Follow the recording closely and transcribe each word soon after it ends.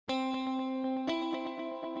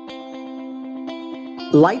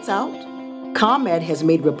Lights out? ComEd has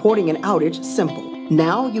made reporting an outage simple.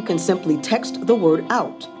 Now you can simply text the word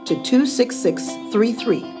OUT to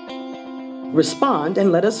 26633. Respond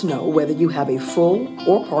and let us know whether you have a full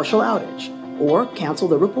or partial outage, or cancel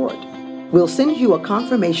the report. We'll send you a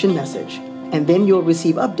confirmation message, and then you'll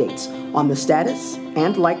receive updates on the status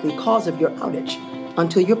and likely cause of your outage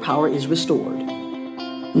until your power is restored.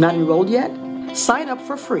 Not enrolled yet? Sign up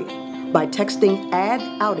for free by texting Add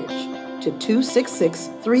Outage to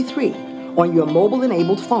 26633 on your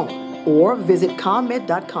mobile-enabled phone, or visit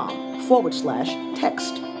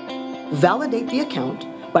ComEd.com/text. Validate the account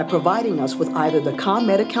by providing us with either the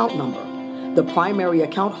ComEd account number, the primary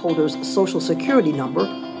account holder's social security number,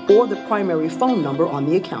 or the primary phone number on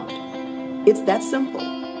the account. It's that simple.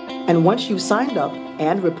 And once you've signed up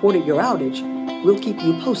and reported your outage, we'll keep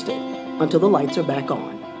you posted until the lights are back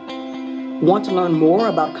on. Want to learn more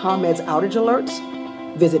about ComEd's outage alerts?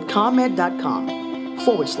 Visit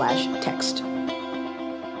ComEd.com/text.